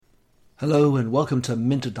Hello and welcome to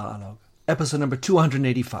Minter Dialogue, episode number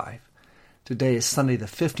 285. Today is Sunday the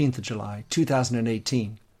 15th of July,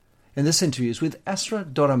 2018. And this interview is with Esra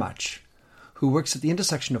Dogramaci, who works at the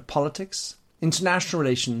intersection of politics, international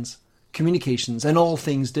relations, communications and all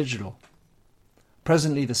things digital.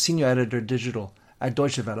 Presently the senior editor digital at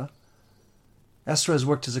Deutsche Welle, Esra has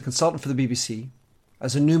worked as a consultant for the BBC,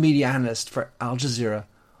 as a new media analyst for Al Jazeera,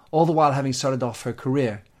 all the while having started off her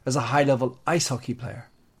career as a high-level ice hockey player.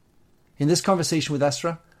 In this conversation with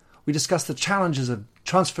Esra, we discuss the challenges of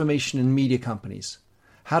transformation in media companies,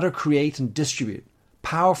 how to create and distribute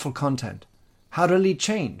powerful content, how to lead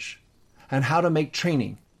change, and how to make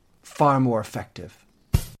training far more effective.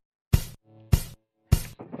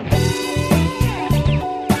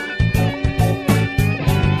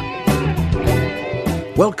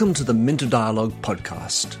 Welcome to the Minter Dialogue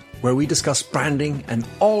podcast, where we discuss branding and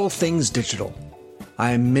all things digital.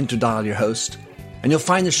 I am Minter Dial, your host, and you'll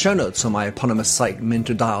find the show notes on my eponymous site,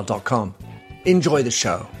 minterdial.com. Enjoy the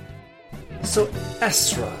show. So,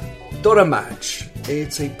 Esra Dogramaci,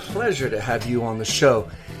 it's a pleasure to have you on the show.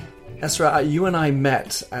 Esra, you and I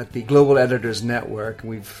met at the Global Editors Network.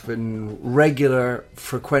 We've been regular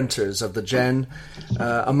frequenters of the Gen,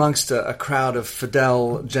 amongst a crowd of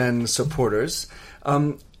Fidel Gen supporters.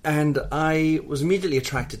 And I was immediately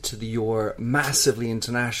attracted to your massively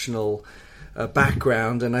international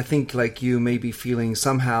background, and I think, like you, may be feeling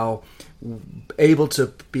somehow able to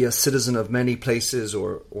be a citizen of many places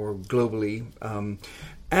or globally.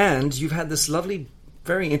 And you've had this lovely,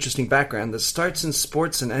 very interesting background that starts in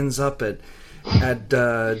sports and ends up at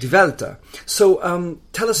Die Welt. So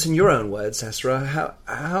tell us in your own words, Esra,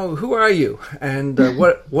 who are you, and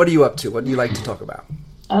what are you up to? What do you like to talk about?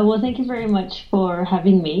 Well, thank you very much for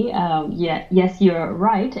having me. Yes, you're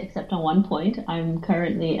right, except on one point. I'm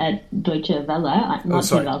currently at Deutsche Welle, not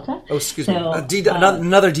Die Welt. Oh, excuse me.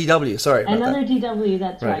 Another DW, sorry about another that. DW,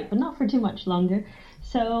 that's right, but not for too much longer.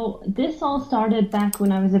 So this all started back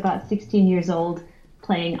when I was about 16 years old,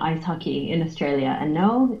 playing ice hockey in Australia. And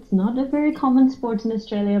no, it's not a very common sport in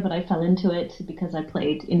Australia, but I fell into it because I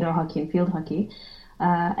played indoor hockey and field hockey.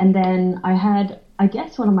 And then I had, I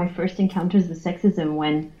guess, one of my first encounters with sexism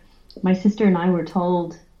when my sister and I were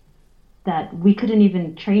told that we couldn't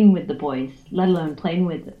even train with the boys, let alone play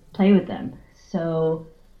with them. So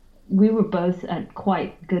we were both at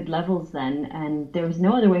quite good levels then, and there was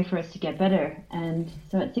no other way for us to get better. And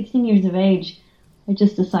so at 16 years of age, I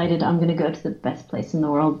just decided I'm going to go to the best place in the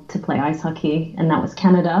world to play ice hockey, and that was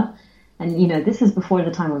Canada. And, you know, this is before the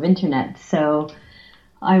time of internet, so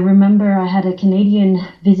I remember I had a Canadian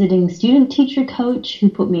visiting student teacher coach who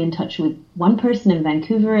put me in touch with one person in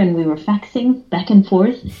Vancouver, and we were faxing back and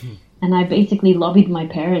forth. Mm-hmm. And I basically lobbied my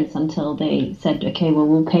parents until they said, okay, well,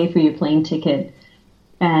 we'll pay for your plane ticket.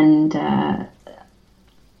 And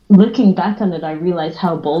looking back on it, I realized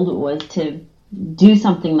how bold it was to do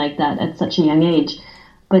something like that at such a young age.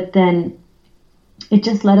 But then it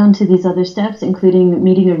just led on to these other steps, including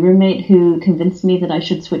meeting a roommate who convinced me that I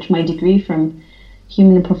should switch my degree from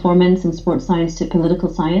human performance and sports science to political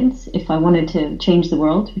science if I wanted to change the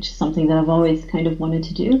world, which is something that I've always kind of wanted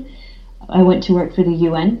to do. I went to work for the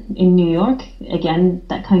UN in New York. Again,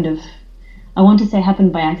 that kind of, I want to say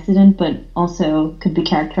happened by accident, but also could be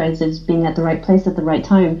characterized as being at the right place at the right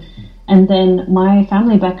time. And then my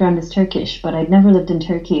family background is Turkish, but I'd never lived in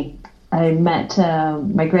Turkey. I met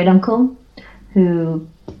my great uncle who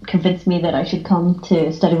convinced me that I should come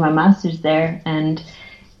to study my master's there, and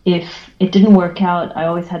if it didn't work out, I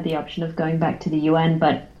always had the option of going back to the UN,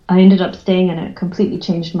 but I ended up staying, and it completely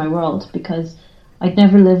changed my world because I'd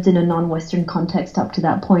never lived in a non-Western context up to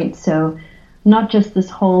that point. So not just this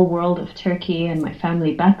whole world of Turkey and my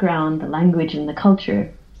family background, the language and the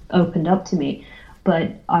culture opened up to me, but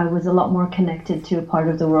I was a lot more connected to a part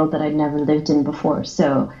of the world that I'd never lived in before.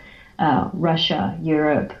 So Russia,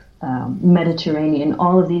 Europe, Mediterranean,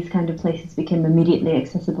 all of these kind of places became immediately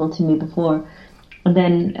accessible to me before. And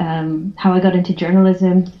then how I got into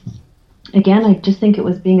journalism, again, I just think it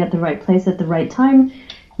was being at the right place at the right time,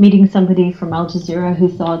 meeting somebody from Al Jazeera who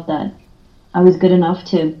thought that I was good enough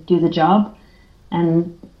to do the job,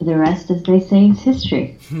 and the rest, as they say, is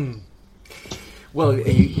history. Well,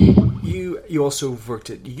 you also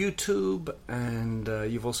worked at YouTube, and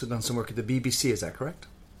you've also done some work at the BBC, is that correct?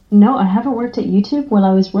 No, I haven't worked at YouTube. While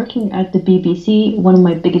I was working at the BBC, one of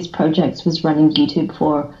my biggest projects was running YouTube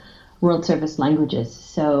for World Service Languages.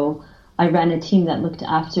 So I ran a team that looked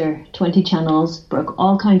after 20 channels, broke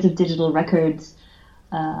all kinds of digital records,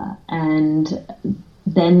 and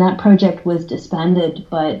then that project was disbanded.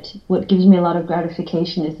 But what gives me a lot of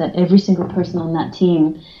gratification is that every single person on that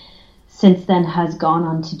team since then has gone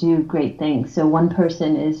on to do great things. So one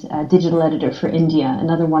person is a digital editor for India,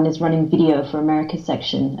 another one is running video for America's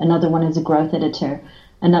section, another one is a growth editor,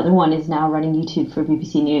 another one is now running YouTube for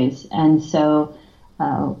BBC News. And so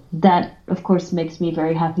that, of course, makes me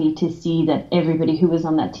very happy to see that everybody who was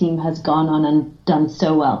on that team has gone on and done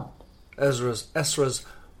so well. Esra's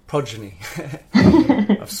progeny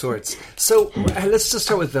of sorts. So let's just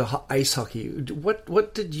start with the ice hockey.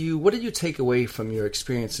 What did you take away from your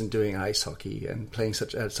experience in doing ice hockey and playing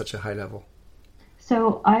at such a high level?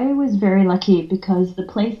 So I was very lucky because the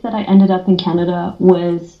place that I ended up in Canada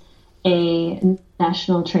was a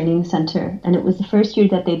national training center, and it was the first year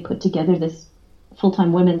that they'd put together this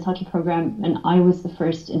full-time women's hockey program, and I was the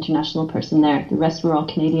first international person there. The rest were all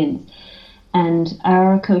Canadians. And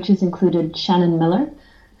our coaches included Shannon Miller,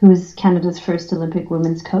 who was Canada's first Olympic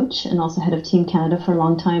women's coach and also head of Team Canada for a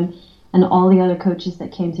long time. And all the other coaches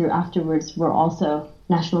that came through afterwards were also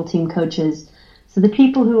national team coaches. So the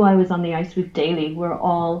people who I was on the ice with daily were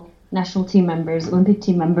all national team members, Olympic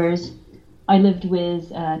team members. I lived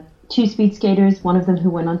with two speed skaters, one of them who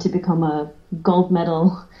went on to become a gold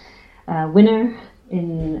medal winner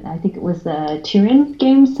in, I think it was the Turin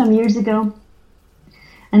Games some years ago.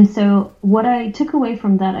 And so what I took away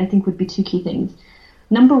from that, I think, would be two key things.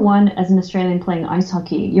 Number one, as an Australian playing ice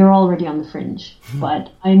hockey, you're already on the fringe.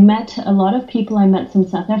 But I met a lot of people. I met some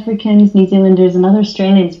South Africans, New Zealanders, and other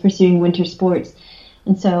Australians pursuing winter sports.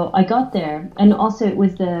 And so I got there, and also it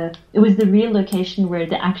was the real location where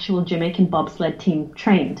the actual Jamaican bobsled team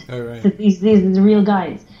trained. Oh, right. So these are the real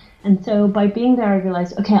guys. And so by being there, I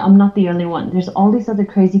realized, okay, I'm not the only one. There's all these other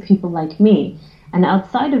crazy people like me. And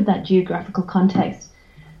outside of that geographical context,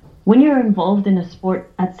 when you're involved in a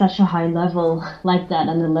sport at such a high level like that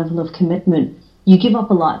and the level of commitment, you give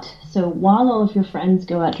up a lot. So while all of your friends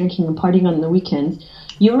go out drinking and partying on the weekends,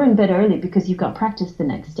 you're in bed early because you've got practice the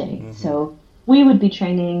next day. Mm-hmm. So we would be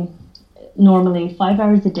training normally 5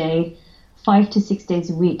 hours a day, 5 to 6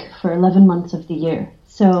 days a week for 11 months of the year.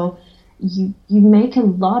 So you make a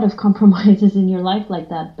lot of compromises in your life like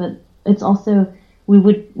that, but it's also, we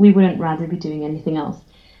wouldn't rather be doing anything else.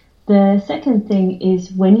 The second thing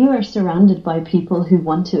is when you are surrounded by people who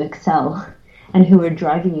want to excel and who are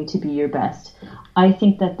driving you to be your best, I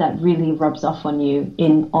think that really rubs off on you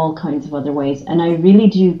in all kinds of other ways. And I really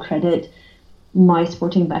do credit my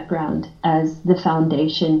sporting background as the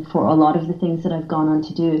foundation for a lot of the things that I've gone on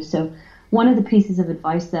to do. So one of the pieces of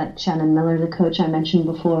advice that Shannon Miller, the coach I mentioned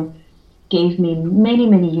before, gave me many,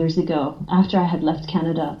 many years ago after I had left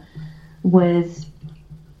Canada was,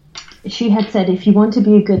 she had said, if you want to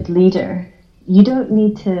be a good leader, you don't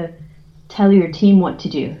need to tell your team what to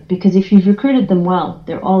do, because if you've recruited them well,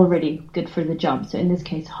 they're already good for the job. So in this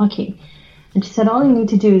case, hockey. And she said, all you need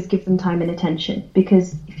to do is give them time and attention,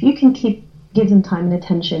 because if you can give them time and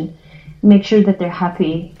attention, make sure that they're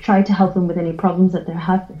happy, try to help them with any problems that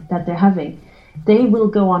they're having, they will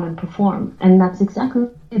go on and perform. And that's exactly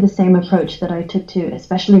the same approach that I took to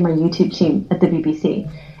especially my YouTube team at the BBC.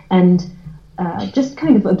 And just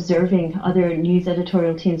kind of observing other news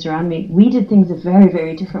editorial teams around me, we did things a very,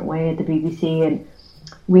 very different way at the BBC. And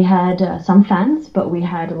we had some fans, but we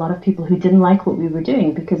had a lot of people who didn't like what we were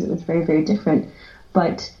doing because it was very, very different.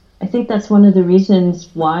 But I think that's one of the reasons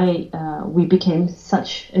why we became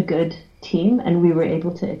such a good team and we were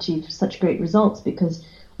able to achieve such great results, because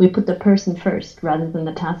we put the person first rather than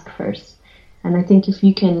the task first. And I think if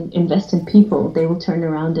you can invest in people, they will turn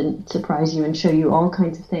around and surprise you and show you all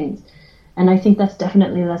kinds of things. And I think that's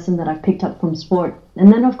definitely a lesson that I've picked up from sport.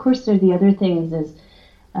 And then, of course, there are the other things is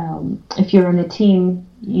if you're on a team,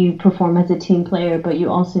 you perform as a team player, but you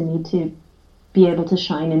also need to be able to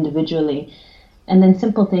shine individually. And then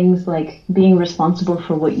simple things like being responsible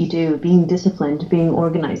for what you do, being disciplined, being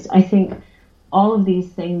organized. I think all of these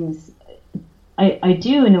things, I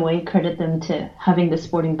do in a way credit them to having the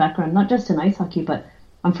sporting background, not just in ice hockey, but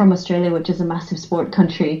I'm from Australia, which is a massive sport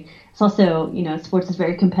country. It's also, sports is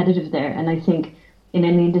very competitive there. And I think in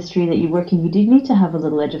any industry that you work in, you do need to have a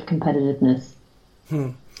little edge of competitiveness.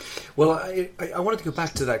 Well, I wanted to go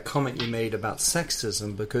back to that comment you made about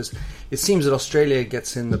sexism, because it seems that Australia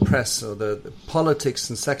gets in the press, or the politics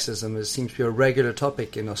and sexism seems to be a regular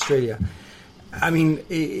topic in Australia. I mean,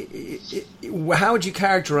 how would you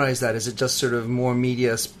characterize that? Is it just sort of more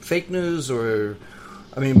media fake news, or,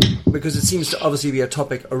 I mean, because it seems to obviously be a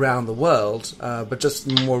topic around the world, but just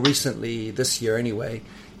more recently, this year anyway,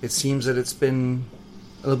 it seems that it's been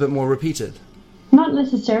a little bit more repeated. Not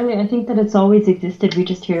necessarily. I think that it's always existed. We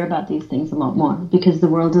just hear about these things a lot more because the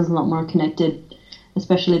world is a lot more connected,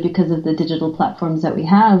 especially because of the digital platforms that we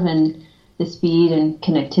have and the speed and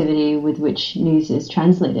connectivity with which news is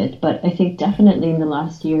translated. But I think definitely in the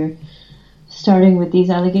last year, starting with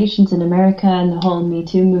these allegations in America and the whole Me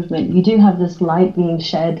Too movement, you do have this light being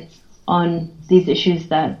shed on these issues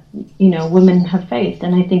that, women have faced.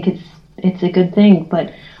 And I think it's a good thing.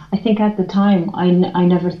 But I think at the time, I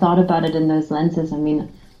never thought about it in those lenses. I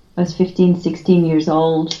mean, I was 15, 16 years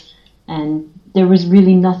old, and there was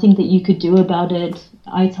really nothing that you could do about it.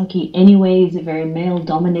 Ice hockey anyway is a very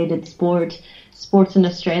male-dominated sport. Sports in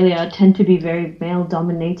Australia tend to be very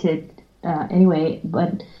male-dominated anyway.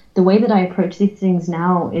 But the way that I approach these things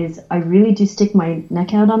now is I really do stick my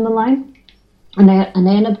neck out on the line. And I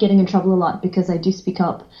end up getting in trouble a lot because I do speak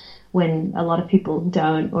up when a lot of people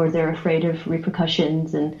don't, or they're afraid of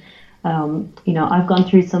repercussions. And, I've gone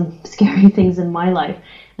through some scary things in my life.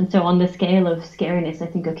 And so on the scale of scariness, I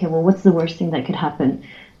think, okay, well, what's the worst thing that could happen?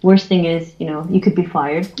 Worst thing is, you could be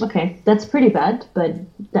fired. Okay, that's pretty bad, but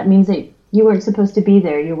that means that you weren't supposed to be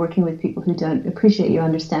there. You're working with people who don't appreciate you,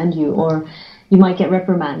 understand you, or you might get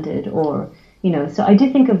reprimanded, or, so I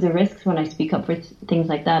do think of the risks when I speak up for things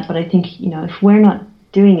like that. But I think, if we're not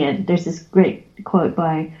doing it, there's this great quote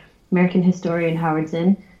by American historian Howard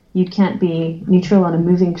Zinn: you can't be neutral on a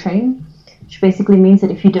moving train, which basically means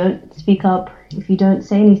that if you don't speak up, if you don't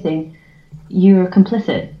say anything, you're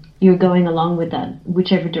complicit. You're going along with that,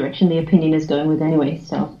 whichever direction the opinion is going with anyway.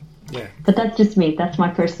 So, yeah. But that's just me. That's my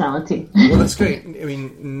personality. Well, that's great. I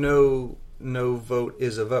mean, no vote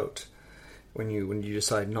is a vote when you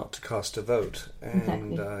decide not to cast a vote,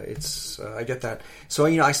 and exactly. I get that. So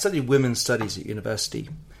I studied women's studies at university,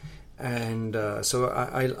 and so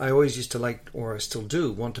I always used to like, or I still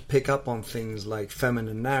do, want to pick up on things like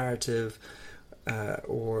feminine narrative,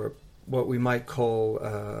 or what we might call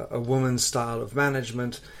a woman's style of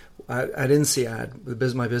management. At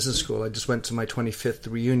INSEAD, my business school, I just went to my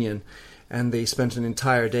 25th reunion, and they spent an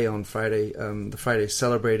entire day on Friday, the Friday,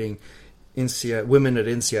 celebrating INSEAD, women at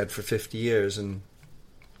INSEAD for 50 years, and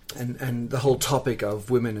the whole topic of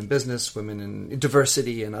women in business, women in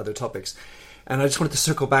diversity, and other topics. And I just wanted to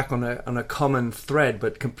circle back on a common thread,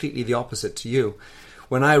 but completely the opposite to you.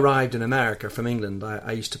 When I arrived in America from England,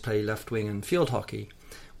 I used to play left wing and field hockey,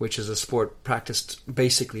 which is a sport practiced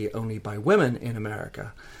basically only by women in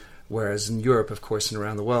America. Whereas in Europe, of course, and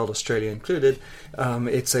around the world, Australia included,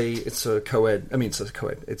 it's a co-ed. I mean, it's a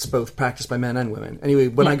co-ed. It's both practiced by men and women. Anyway,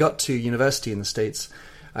 when I got to university in the States,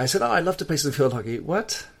 I said, I'd love to play some field hockey.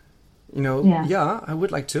 What? Yeah, I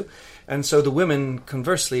would like to. And so the women,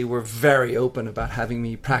 conversely, were very open about having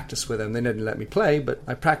me practice with them. They didn't let me play, but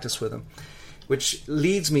I practiced with them. Which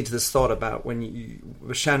leads me to this thought about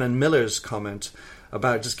Shannon Miller's comment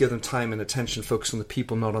about just give them time and attention, focus on the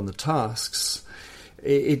people, not on the tasks.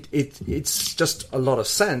 It's just a lot of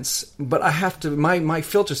sense, but I have to. My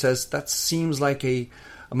filter says that seems like a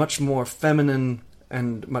much more feminine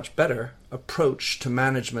and much better approach to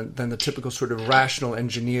management than the typical sort of rational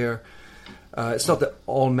engineer. It's not that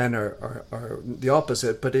all men are the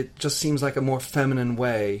opposite, but it just seems like a more feminine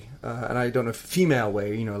way, and I don't know, female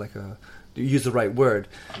way. Use the right word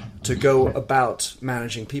to go about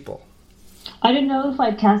managing people. I don't know if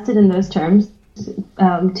I'd cast it in those terms.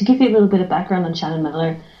 To give you a little bit of background on Shannon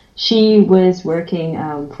Miller, she was working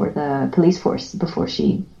for the police force before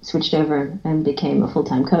she switched over and became a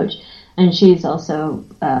full-time coach. And she's also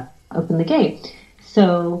openly gay.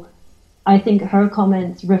 So I think her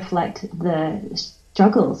comments reflect the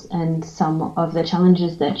struggles and some of the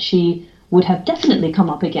challenges that she would have definitely come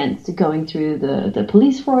up against going through the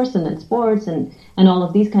police force and then sports and all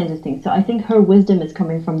of these kinds of things. So I think her wisdom is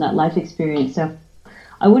coming from that life experience. So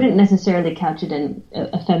I wouldn't necessarily couch it in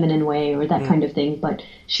a feminine way or that kind of thing, but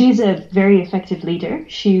she's a very effective leader.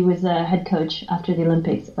 She was a head coach after the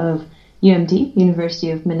Olympics of UMD,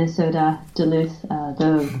 University of Minnesota Duluth,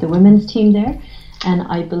 the women's team there. And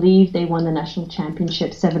I believe they won the national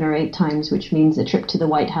championship 7 or 8 times, which means a trip to the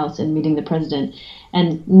White House and meeting the president.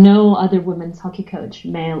 And no other women's hockey coach,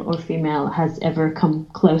 male or female, has ever come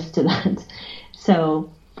close to that.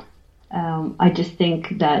 So I just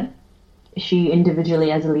think that she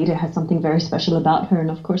individually as a leader has something very special about her.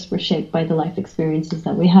 And of course, we're shaped by the life experiences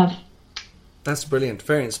that we have. That's brilliant.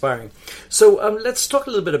 Very inspiring. So let's talk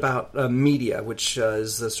a little bit about media, which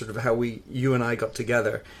is sort of how you and I got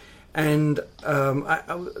together. And I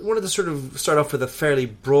wanted to sort of start off with a fairly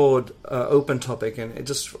broad, open topic, and it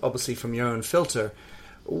just obviously from your own filter.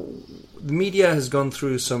 The media has gone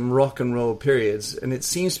through some rock and roll periods, and it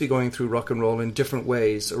seems to be going through rock and roll in different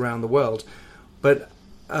ways around the world. But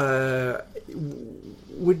how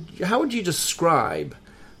would you describe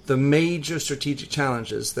the major strategic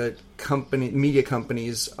challenges that media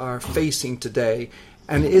companies are facing today?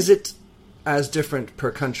 And is it as different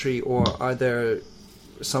per country, or are there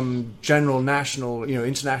some general national,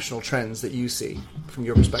 international trends that you see from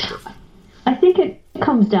your perspective? I think it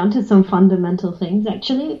comes down to some fundamental things,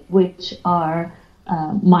 actually, which are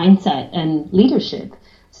mindset and leadership.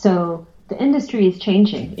 So the industry is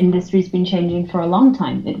changing. Industry's been changing for a long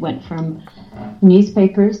time. It went from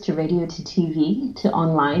newspapers to radio to TV to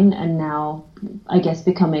online, and now I guess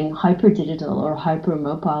becoming hyper digital or hyper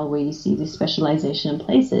mobile, where you see the specialization in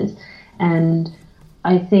places. And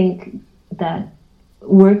I think that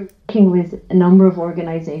working with a number of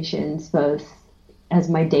organizations, both as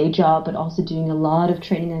my day job, but also doing a lot of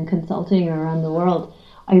training and consulting around the world,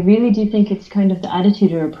 I really do think it's kind of the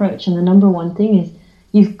attitude or approach. And the number one thing is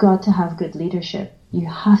you've got to have good leadership. You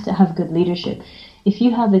have to have good leadership. If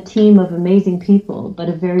you have a team of amazing people, but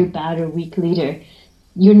a very bad or weak leader,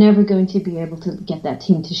 you're never going to be able to get that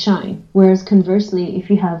team to shine. Whereas conversely, if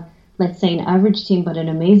you have, let's say, an average team, but an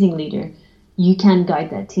amazing leader, you can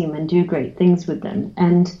guide that team and do great things with them.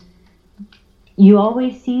 And you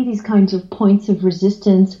always see these kinds of points of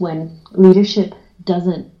resistance when leadership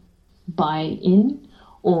doesn't buy in,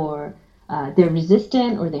 or they're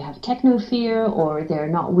resistant, or they have techno fear, or they're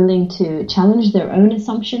not willing to challenge their own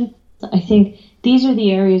assumptions. I think these are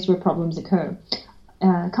the areas where problems occur.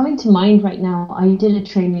 Coming to mind right now, I did a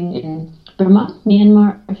training in Burma,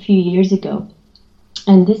 Myanmar, a few years ago.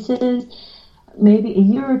 And this is maybe a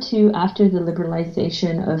year or two after the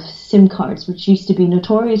liberalization of SIM cards, which used to be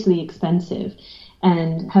notoriously expensive,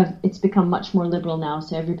 and it's become much more liberal now,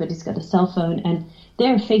 so everybody's got a cell phone, and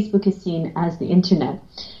there Facebook is seen as the internet.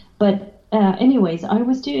 But anyways, I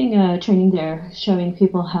was doing a training there showing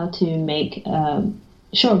people how to make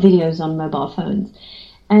short videos on mobile phones.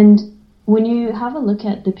 And when you have a look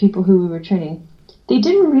at the people who we were training, they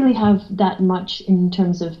didn't really have that much in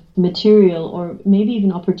terms of material or maybe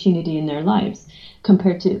even opportunity in their lives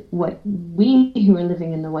compared to what we who are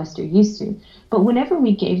living in the West are used to. But whenever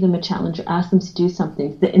we gave them a challenge or asked them to do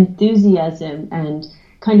something, the enthusiasm and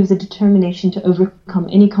kind of the determination to overcome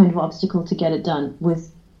any kind of obstacle to get it done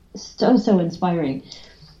was so inspiring.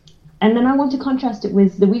 And then I want to contrast it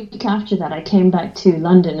with the week after that. I came back to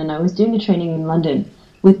London, and I was doing a training in London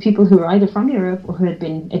with people who were either from Europe or who had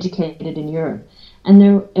been educated in Europe. And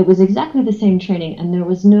it was exactly the same training, and there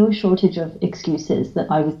was no shortage of excuses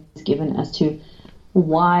that I was given as to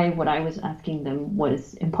why what I was asking them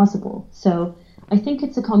was impossible. So I think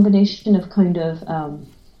it's a combination of kind of,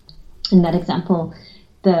 in that example,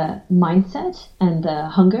 the mindset and the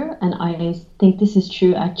hunger. And I think this is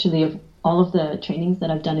true actually of all of the trainings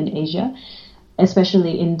that I've done in Asia,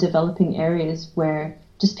 especially in developing areas where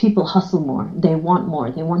just people hustle more, they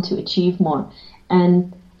want to achieve more.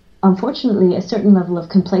 And unfortunately, a certain level of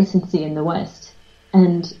complacency in the West.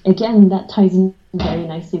 And again, that ties in very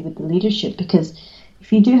nicely with the leadership, because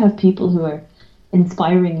if you do have people who are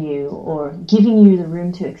inspiring you or giving you the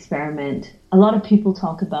room to experiment, a lot of people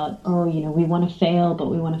talk about, we want to fail,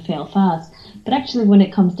 but we want to fail fast. But actually, when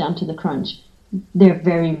it comes down to the crunch, they're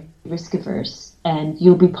very risk averse, and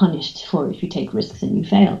you'll be punished if you take risks and you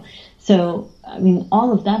fail. So, I mean,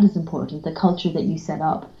 all of that is important, the culture that you set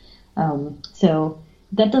up. So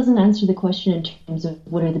that doesn't answer the question in terms of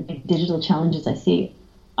what are the big digital challenges I see.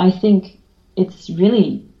 I think it's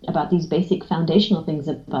really about these basic foundational things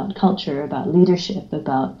about culture, about leadership,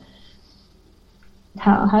 about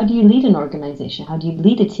how do you lead an organization? How do you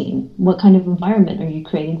lead a team? What kind of environment are you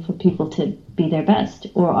creating for people to be their best?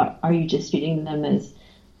 Or are you just treating them as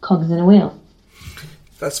cogs in a wheel?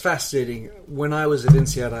 That's fascinating. When I was at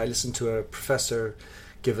INSEAD, I listened to a professor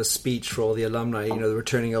give a speech for all the alumni, the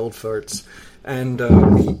returning old farts. And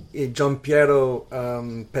Giampiero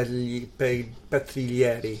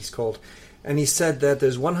Petriglieri, he's called. And he said that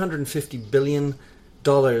there's $150 billion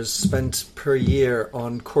spent per year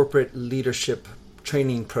on corporate leadership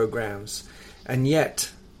training programs. And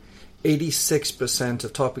yet, 86%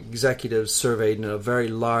 of top executives surveyed in a very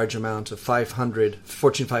large amount of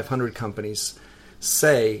Fortune 500 companies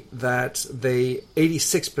say that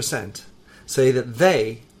 86% say that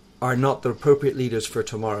they are not the appropriate leaders for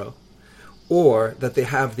tomorrow, or that they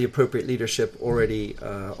have the appropriate leadership already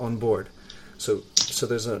on board. So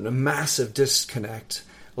there's a massive disconnect,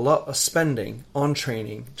 a lot of spending on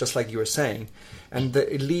training, just like you were saying. And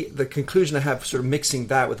the conclusion I have, sort of mixing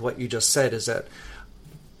that with what you just said, is that,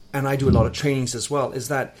 and I do a lot of trainings as well, is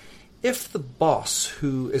that if the boss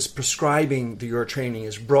who is prescribing your training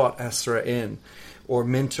is brought Esra in or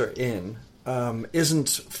mentor in, isn't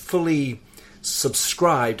fully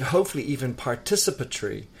subscribed, hopefully even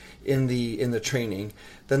participatory in the training,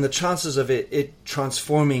 then the chances of it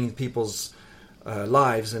transforming people's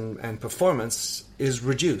lives and performance is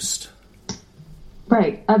reduced.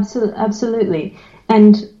 Right, absolutely.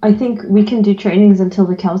 And I think we can do trainings until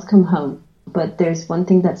the cows come home, but there's one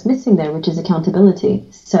thing that's missing there, which is accountability.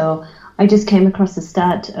 So I just came across a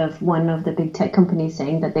stat of one of the big tech companies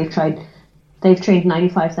saying that they've trained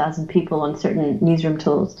 95,000 people on certain newsroom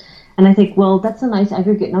tools. And I think, well, that's a nice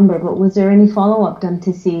aggregate number, but was there any follow-up done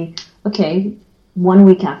to see, okay, 1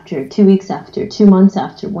 week after, 2 weeks after, 2 months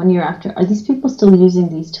after, 1 year after, are these people still using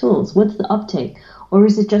these tools? What's the uptake? Or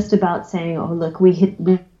is it just about saying, oh, look, we hit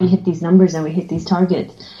these numbers and we hit these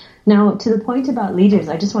targets? Now, to the point about leaders,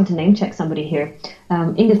 I just want to name check somebody here.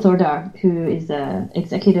 Inga Thordar, who is the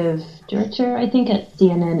executive director, I think, at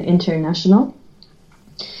CNN International.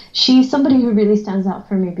 She's somebody who really stands out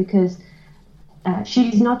for me because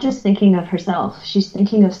she's not just thinking of herself, she's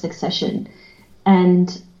thinking of succession.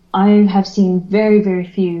 And I have seen very, very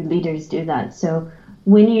few leaders do that. So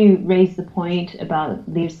when you raise the point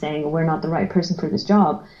about leaders saying we're not the right person for this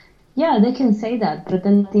job, yeah, they can say that. But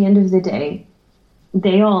then at the end of the day,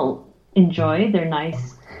 they all enjoy their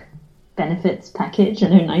nice benefits package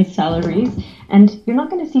and their nice salaries. And you're not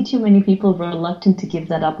going to see too many people reluctant to give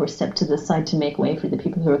that up or step to the side to make way for the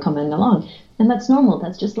people who are coming along. And that's normal.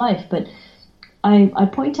 That's just life. But I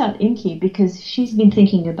point out Inky because she's been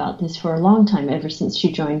thinking about this for a long time, ever since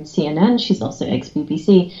she joined CNN. She's also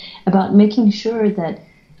ex-BBC, about making sure that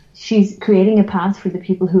she's creating a path for the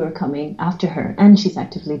people who are coming after her. And she's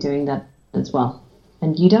actively doing that as well.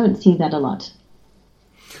 And you don't see that a lot.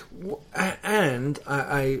 And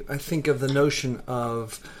I think of the notion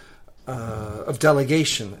of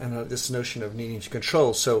delegation and this notion of needing to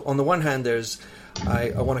control. So on the one hand, there's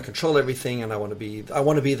I want to control everything, and I want to be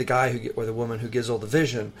the guy or the woman who gives all the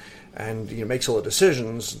vision, and makes all the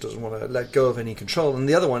decisions, doesn't want to let go of any control. And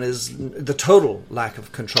the other one is the total lack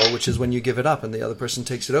of control, which is when you give it up and the other person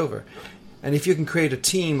takes it over. And if you can create a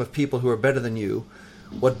team of people who are better than you,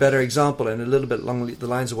 what better example? And a little bit along the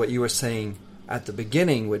lines of what you were saying at the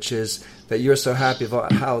beginning, which is that you're so happy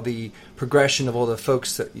about how the progression of all the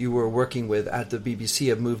folks that you were working with at the BBC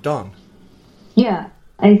have moved on. Yeah,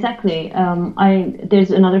 exactly. There's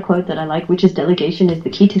another quote that I like, which is delegation is the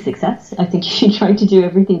key to success. I think if you try to do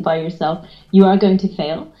everything by yourself, you are going to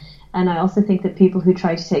fail. And I also think that people who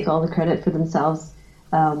try to take all the credit for themselves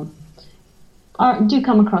do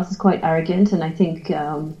come across as quite arrogant. And I think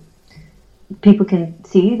people can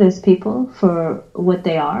see those people for what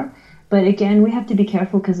they are. But again, we have to be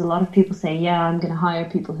careful because a lot of people say, yeah, I'm going to hire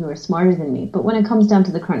people who are smarter than me. But when it comes down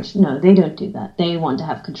to the crunch, no, they don't do that. They want to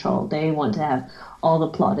have control. They want to have all the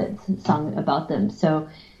plaudits sung about them. So,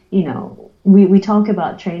 we talk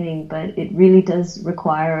about training, but it really does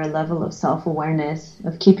require a level of self-awareness,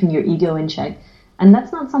 of keeping your ego in check. And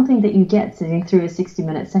that's not something that you get sitting through a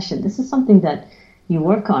 60-minute session. This is something that you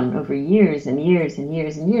work on over years and years and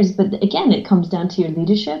years and years. But again, it comes down to your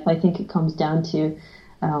leadership. I think it comes down to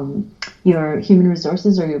your human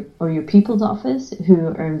resources or your people's office who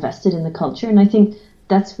are invested in the culture. And I think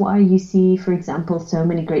that's why you see, for example, so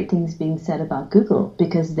many great things being said about Google,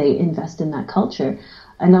 because they invest in that culture.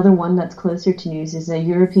 Another one that's closer to news is a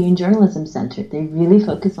European Journalism Center. They really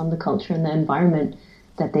focus on the culture and the environment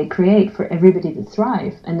that they create for everybody to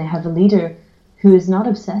thrive. And they have a leader who is not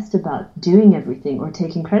obsessed about doing everything or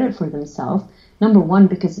taking credit for themselves. Number one,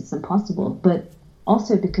 because it's impossible, but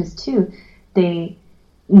also because, too, they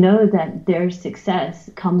know that their success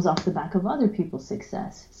comes off the back of other people's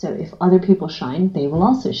success. So if other people shine, they will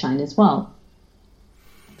also shine as well.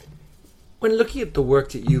 When looking at the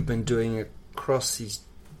work that you've been doing across these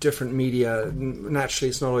different media, naturally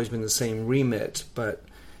it's not always been the same remit, but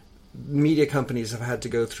media companies have had to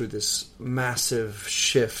go through this massive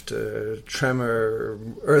shift, tremor,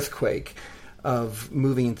 earthquake of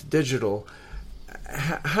moving into digital.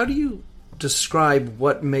 How do you describe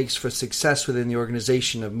what makes for success within the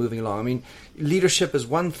organization of moving along? I mean, leadership is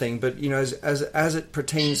one thing, but as it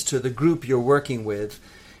pertains to the group you're working with,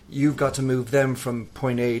 you've got to move them from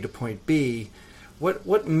point A to point B.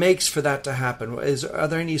 What makes for that to happen? Are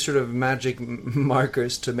there any sort of magic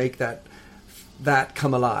markers to make that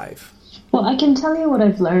come alive? Well, I can tell you what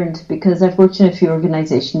I've learned, because I've worked in a few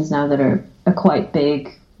organizations now that are quite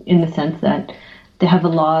big, in the sense that they have a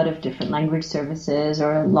lot of different language services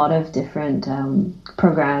or a lot of different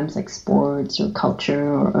programs like sports or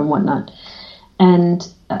culture or whatnot. And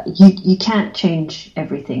you can't change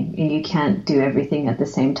everything and you can't do everything at the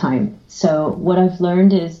same time. So what I've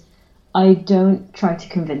learned is I don't try to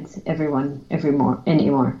convince everyone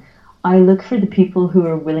anymore. I look for the people who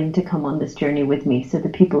are willing to come on this journey with me. So the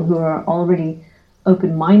people who are already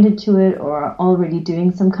open-minded to it or are already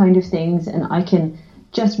doing some kind of things, and I can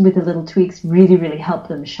just with the little tweaks really, really help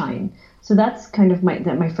them shine. So that's kind of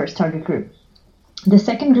my first target group. The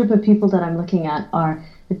second group of people that I'm looking at are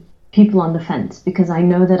the people on the fence, because I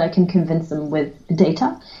know that I can convince them with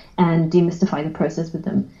data and demystify the process with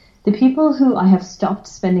them. The people who I have stopped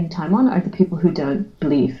spending time on are the people who don't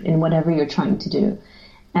believe in whatever you're trying to do.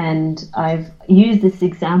 And I've used this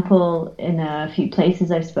example in a few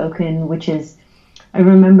places I've spoken, which is, I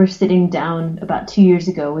remember sitting down about 2 years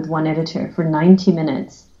ago with one editor for 90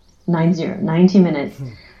 minutes, 90 minutes,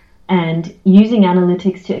 and using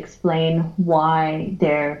analytics to explain why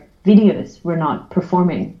their videos were not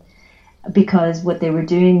performing. Because what they were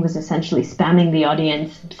doing was essentially spamming the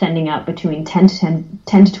audience, sending out between 10 to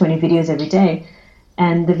 20 videos every day.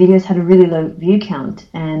 And the videos had a really low view count.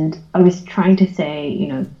 And I was trying to say, you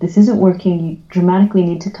know, this isn't working. You dramatically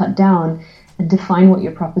need to cut down and define what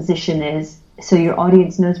your proposition is so your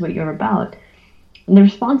audience knows what you're about. And the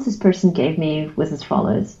response this person gave me was as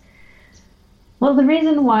follows. Well, the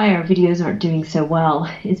reason why our videos aren't doing so well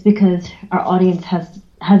is because our audience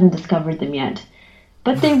hasn't discovered them yet.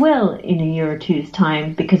 But they will in a year or two's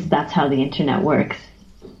time, because that's how the internet works.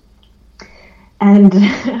 And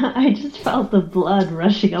I just felt the blood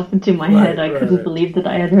rushing up into my head. I couldn't believe that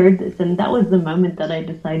I had heard this. And that was the moment that I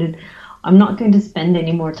decided I'm not going to spend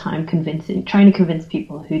any more time trying to convince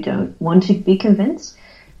people who don't want to be convinced.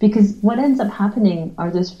 Because what ends up happening are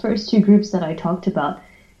those first two groups that I talked about,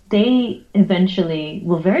 they eventually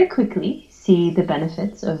will very quickly see the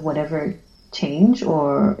benefits of whatever change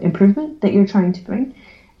or improvement that you're trying to bring,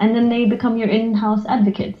 and then they become your in-house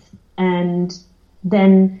advocates. And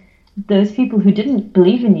then those people who didn't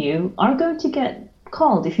believe in you are going to get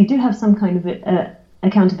called. If you do have some kind of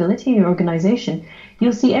accountability in your organization,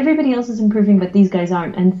 you'll see everybody else is improving, but these guys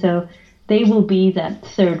aren't. And so they will be that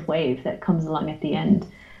third wave that comes along at the end.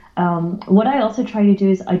 What I also try to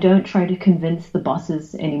do is I don't try to convince the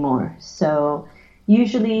bosses anymore. So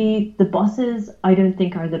usually the bosses, I don't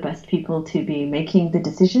think, are the best people to be making the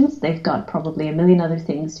decisions. They've got probably a million other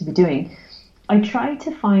things to be doing. I try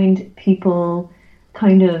to find people,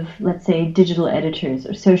 kind of, let's say, digital editors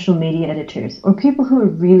or social media editors, or people who are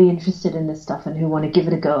really interested in this stuff and who want to give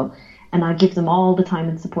it a go. And I give them all the time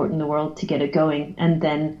and support in the world to get it going. And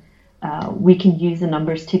then we can use the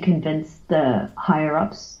numbers to convince the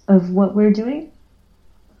higher-ups of what we're doing.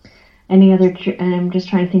 And I'm just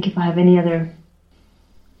trying to think if I have any other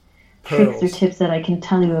tricks or tips that I can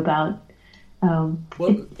tell you about.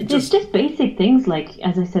 It's just basic things like,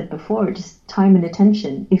 as I said before, just time and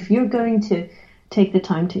attention. If you're going to take the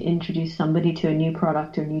time to introduce somebody to a new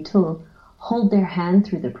product or new tool, hold their hand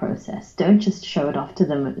through the process. Don't just show it off to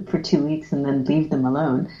them for 2 weeks and then leave them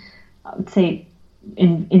alone. I would say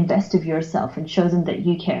invest of yourself and show them that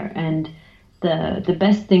you care. And the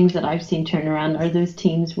best things that I've seen turn around are those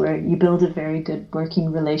teams where you build a very good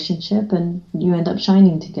working relationship and you end up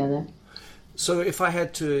shining together. So if I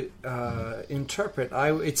had to interpret,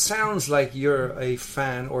 it sounds like you're a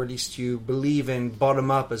fan, or at least you believe in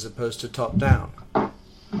bottom up as opposed to top down.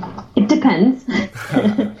 It depends.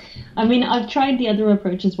 I mean, I've tried the other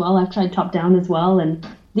approach as well. I've tried top down as well. And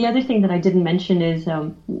the other thing that I didn't mention is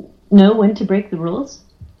know when to break the rules.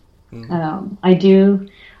 I do,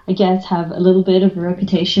 I guess, have a little bit of a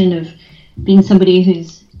reputation of being somebody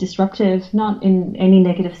who's disruptive, not in any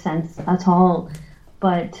negative sense at all.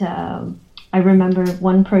 But I remember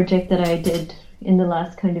one project that I did in the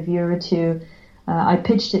last kind of year or two. I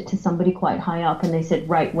pitched it to somebody quite high up and they said,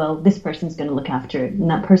 right, well, this person's going to look after it. And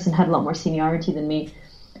that person had a lot more seniority than me.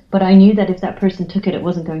 But I knew that if that person took it, it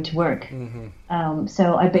wasn't going to work. Mm-hmm.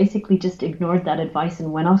 So I basically just ignored that advice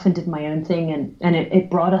and went off and did my own thing. And it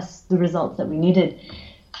brought us the results that we needed.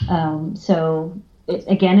 So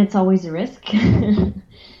again, it's always a risk.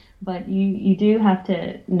 But you do have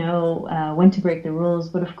to know when to break the rules.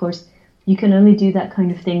 But of course, you can only do that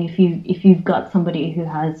kind of thing if you've got somebody who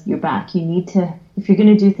has your back. You need to, if you're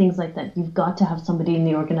going to do things like that, you've got to have somebody in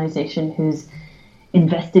the organization who's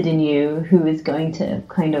invested in you, who is going to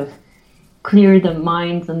kind of clear the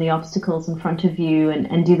mines and the obstacles in front of you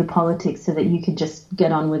and do the politics so that you can just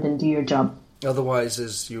get on with and do your job. Otherwise,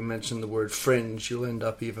 as you mentioned the word fringe, you'll end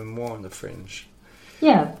up even more on the fringe.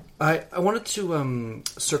 Yeah. I wanted to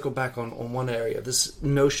circle back on one area, this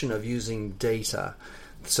notion of using data.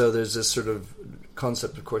 So there's this sort of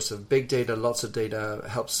concept, of course, of big data. Lots of data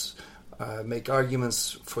helps make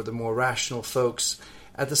arguments for the more rational folks.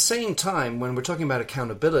 At the same time, when we're talking about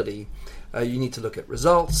accountability, you need to look at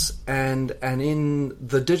results. And in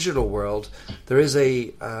the digital world, there is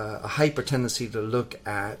a hyper tendency to look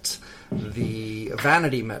at the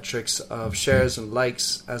vanity metrics of shares and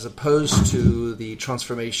likes as opposed to the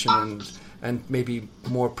transformation and maybe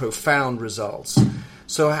more profound results.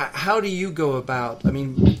 So how do you go about,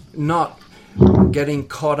 not getting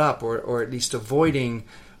caught up or at least avoiding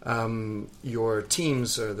your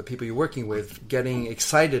teams or the people you're working with getting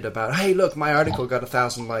excited about, hey, look, my article got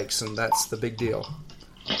 1,000 likes and that's the big deal?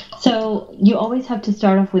 So you always have to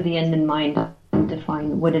start off with the end in mind and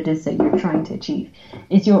define what it is that you're trying to achieve.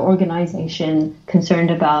 Is your organization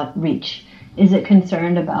concerned about reach? Is it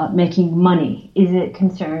concerned about making money? Is it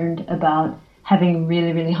concerned about having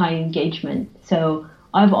really, really high engagement? So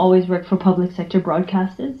I've always worked for public sector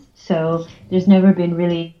broadcasters, so there's never been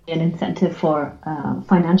really an incentive for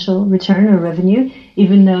financial return or revenue,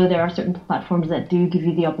 even though there are certain platforms that do give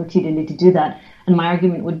you the opportunity to do that. And my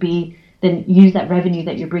argument would be then use that revenue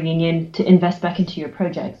that you're bringing in to invest back into your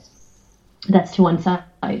projects. That's to one side.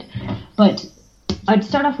 But I'd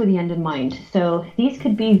start off with the end in mind. So these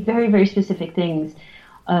could be very, very specific things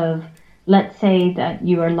of, let's say that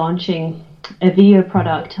you are launching a video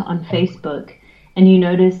product on Facebook and you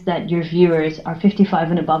notice that your viewers are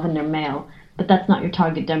 55 and above and they're male, but that's not your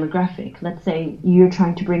target demographic. Let's say you're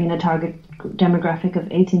trying to bring in a target demographic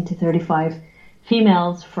of 18 to 35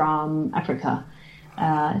 females from Africa.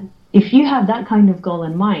 If you have that kind of goal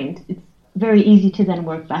in mind, it's very easy to then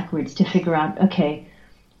work backwards to figure out, okay,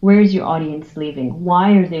 where is your audience leaving?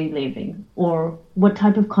 Why are they leaving? Or what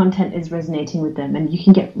type of content is resonating with them? And you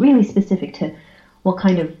can get really specific to what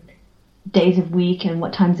kind of days of week and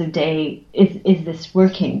what times of day is this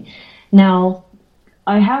working. Now,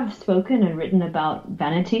 I have spoken and written about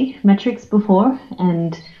vanity metrics before,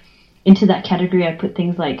 and into that category I put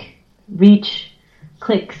things like reach,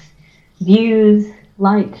 clicks, views,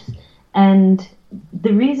 likes, and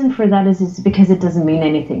the reason for that is because it doesn't mean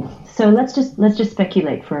anything. So let's just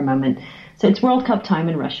speculate for a moment. So it's World Cup time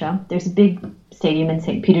in Russia. There's a big stadium in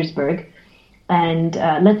St. Petersburg, and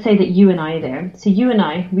let's say that you and I are there. So you and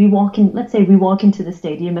I, we walk into the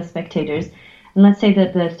stadium as spectators, and let's say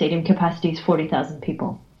that the stadium capacity is 40,000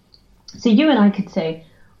 people. So you and I could say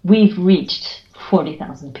we've reached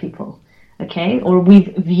 40,000 people, okay? Or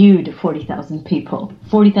we've viewed 40,000 people.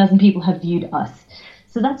 40,000 people have viewed us.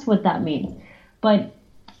 So that's what that means. But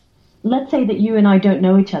let's say that you and I don't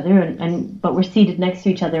know each other, but we're seated next to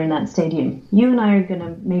each other in that stadium. You and I are going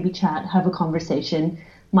to maybe chat, have a conversation.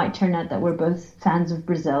 Might turn out that we're both fans of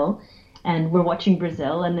Brazil, and we're watching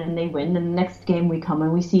Brazil, and then they win, and the next game we come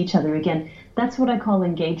and we see each other again. That's what I call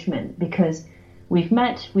engagement, because we've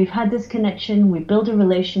met, we've had this connection, we build a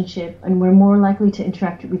relationship, and we're more likely to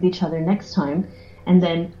interact with each other next time. And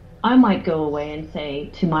then I might go away and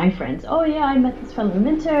say to my friends, oh yeah, I met this fellow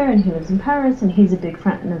Minter and he lives in Paris and he's a big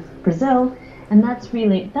fan of Brazil. And that's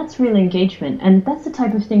real engagement. And that's the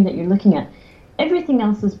type of thing that you're looking at. Everything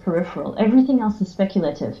else is peripheral. Everything else is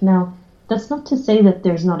speculative. Now, that's not to say that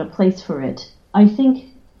there's not a place for it. I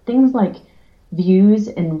think things like views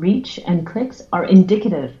and reach and clicks are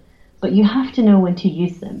indicative, but you have to know when to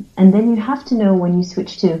use them. And then you have to know when you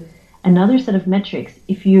switch to another set of metrics.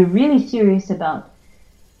 If you're really serious about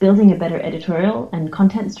building a better editorial and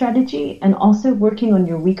content strategy, and also working on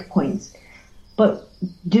your weak points. But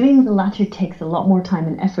doing the latter takes a lot more time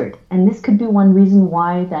and effort. And this could be one reason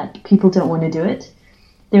why that people don't want to do it.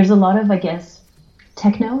 There's a lot of, I guess,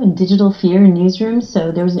 techno and digital fear in newsrooms.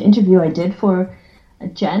 So there was an interview I did for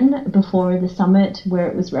Jen before the summit where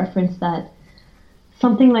it was referenced that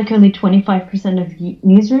something like only 25% of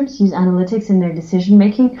newsrooms use analytics in their decision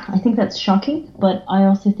making. I think that's shocking, but I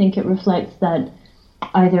also think it reflects that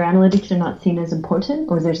either analytics are not seen as important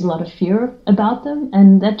or there's a lot of fear about them,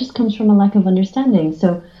 and that just comes from a lack of understanding.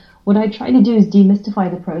 So what I try to do is demystify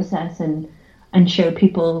the process and show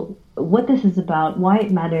people what this is about, why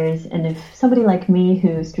it matters, and if somebody like me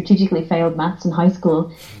who strategically failed maths in high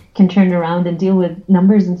school can turn around and deal with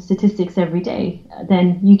numbers and statistics every day,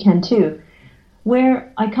 then you can too.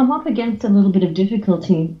 Where I come up against a little bit of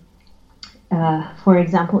difficulty, for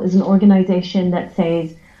example, is an organization that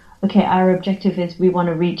says, okay, our objective is we want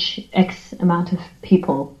to reach X amount of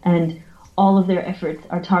people, and all of their efforts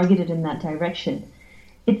are targeted in that direction.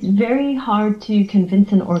 It's very hard to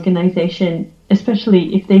convince an organization,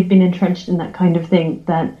 especially if they've been entrenched in that kind of thing,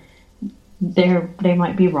 that they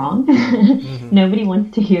might be wrong. Mm-hmm. Nobody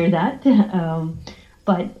wants to hear that.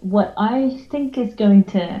 But what I think is going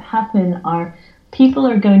to happen are people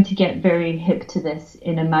are going to get very hip to this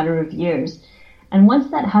in a matter of years. And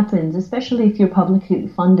once that happens, especially if you're publicly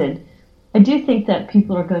funded, I do think that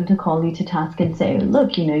people are going to call you to task and say,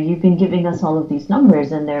 look, you've been giving us all of these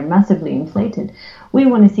numbers and they're massively inflated. We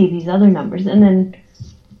want to see these other numbers. And then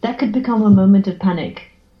that could become a moment of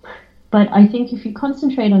panic. But I think if you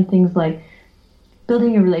concentrate on things like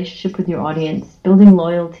building a relationship with your audience, building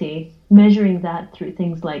loyalty, measuring that through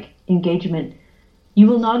things like engagement, you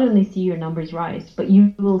will not only see your numbers rise, but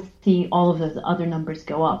you will see all of those other numbers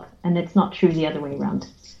go up. And it's not true the other way around.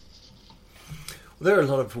 Well, there are a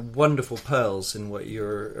lot of wonderful pearls in what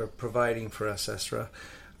you're providing for us, Esra.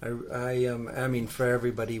 I mean, for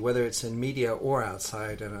everybody, whether it's in media or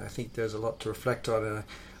outside, and I think there's a lot to reflect on. And I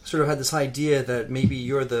sort of had this idea that maybe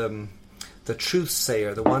you're the truth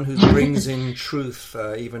sayer, the one who brings in truth,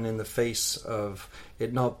 even in the face of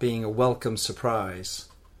it not being a welcome surprise.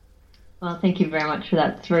 Well, thank you very much for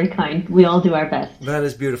that. It's very kind. We all do our best. That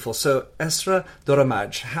is beautiful. So, Esra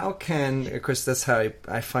Dogramaci, how can, of course, that's how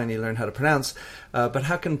I finally learned how to pronounce, but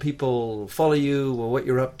how can people follow you or what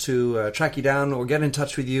you're up to, track you down or get in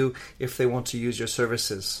touch with you if they want to use your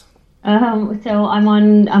services? So I'm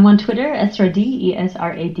on Twitter, Esra D,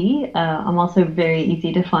 ESRAD. I'm also very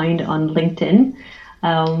easy to find on LinkedIn.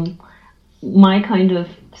 My kind of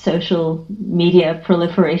social media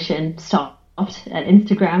proliferation stopped at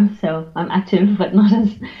Instagram, so I'm active, but not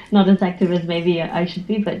as active as maybe I should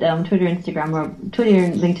be. But Twitter and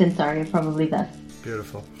LinkedIn, are probably best.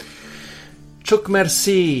 Beautiful. Chuk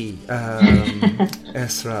merci,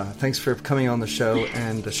 Esra. Thanks for coming on the show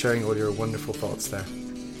and sharing all your wonderful thoughts there.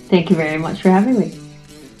 Thank you very much for having me.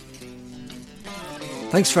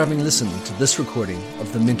 Thanks for having listened to this recording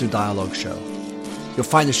of the Minter Dialogue Show. You'll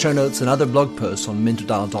find the show notes and other blog posts on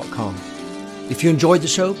minterdial.com. If you enjoyed the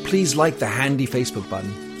show, please like the handy Facebook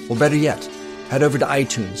button, or better yet, head over to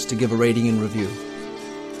iTunes to give a rating and review.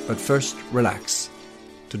 But first, relax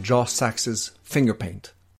to Josh Sachs's Finger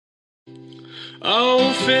Paint.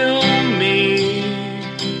 Oh, fill me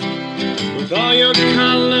with all your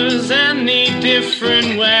colors, any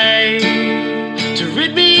different way to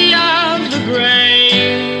rid me of the gray,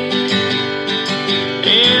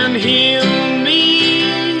 and heal me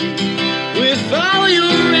with all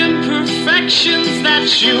your imperfections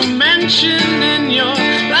that you mention in your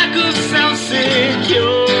lack of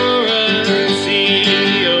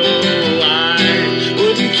self-security. Oh, I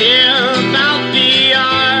wouldn't care about the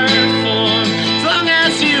art form as long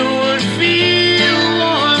as you would feel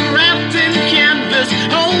warm, wrapped in canvas.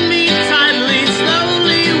 Hold me tightly,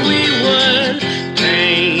 slowly we would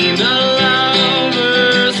paint a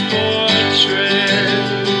lover's portrait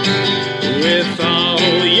with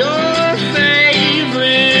all your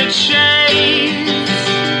favorite shades,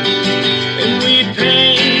 and we'd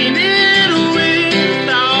paint it with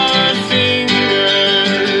our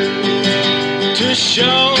fingers to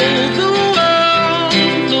show the world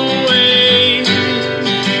the way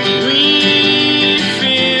we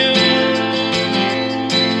feel.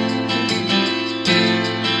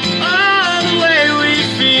 Oh, the way we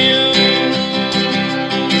feel.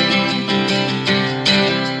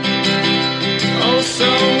 Oh,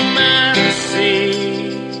 so messy.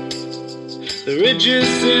 The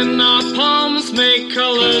ridges in our palms make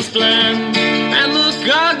colors blend and look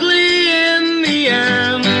ugly in the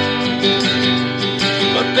end,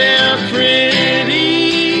 but they're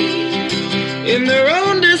pretty in their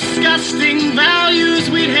own disgusting values.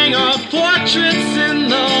 We'd hang our portraits in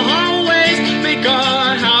the hallways, make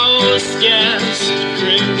our house guests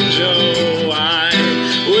cringe. Oh, I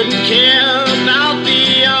wouldn't care about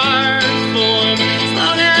the art form as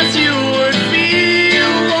long as you would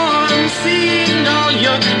feel warm, seeing all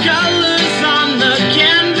your colors on the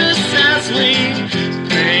canvas as we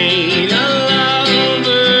paint a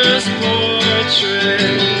lover's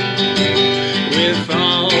portrait with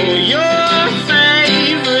all your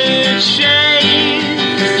favorite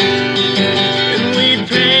shades, and we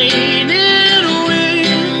paint it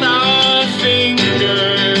with our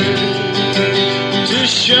fingers to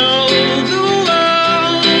show the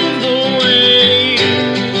world the way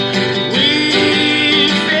we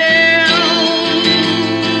feel.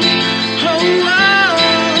 Oh,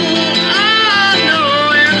 I know,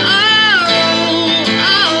 and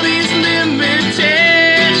all these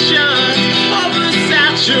limitations,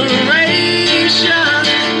 oversaturation.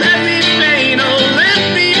 Let me paint, oh, let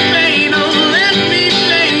me paint, oh, let me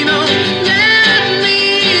paint, oh, let me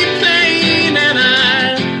paint, and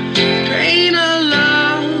I paint a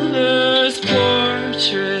lover's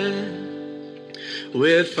portrait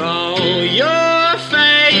with all your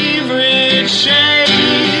favorite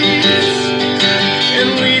shades, and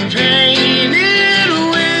we paint it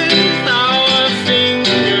with our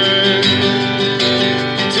fingers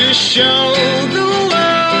to show the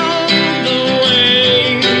world the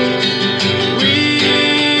way we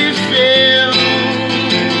feel.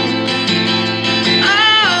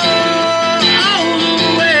 Oh, the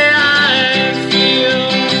way I feel.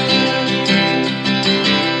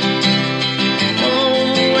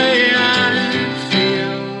 Oh, the way I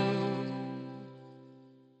feel.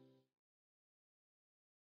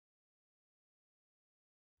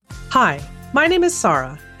 Hi, my name is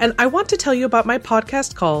Sarah, and I want to tell you about my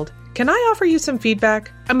podcast called Can I offer you some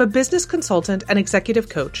feedback? I'm a business consultant and executive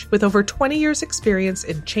coach with over 20 years' experience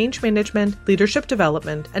in change management, leadership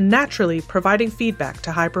development, and naturally providing feedback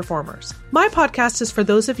to high performers. My podcast is for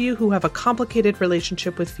those of you who have a complicated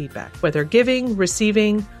relationship with feedback, whether giving,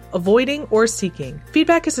 receiving, avoiding, or seeking.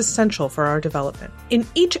 Feedback is essential for our development. In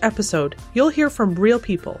each episode, you'll hear from real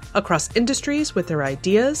people across industries with their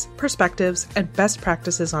ideas, perspectives, and best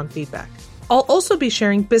practices on feedback. I'll also be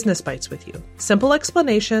sharing business bites with you, simple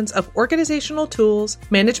explanations of organizational tools,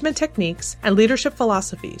 management techniques, and leadership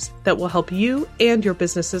philosophies that will help you and your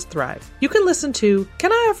businesses thrive. You can listen to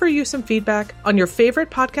Can I Offer You Some Feedback on your favorite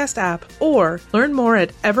podcast app or learn more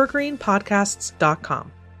at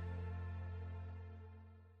evergreenpodcasts.com.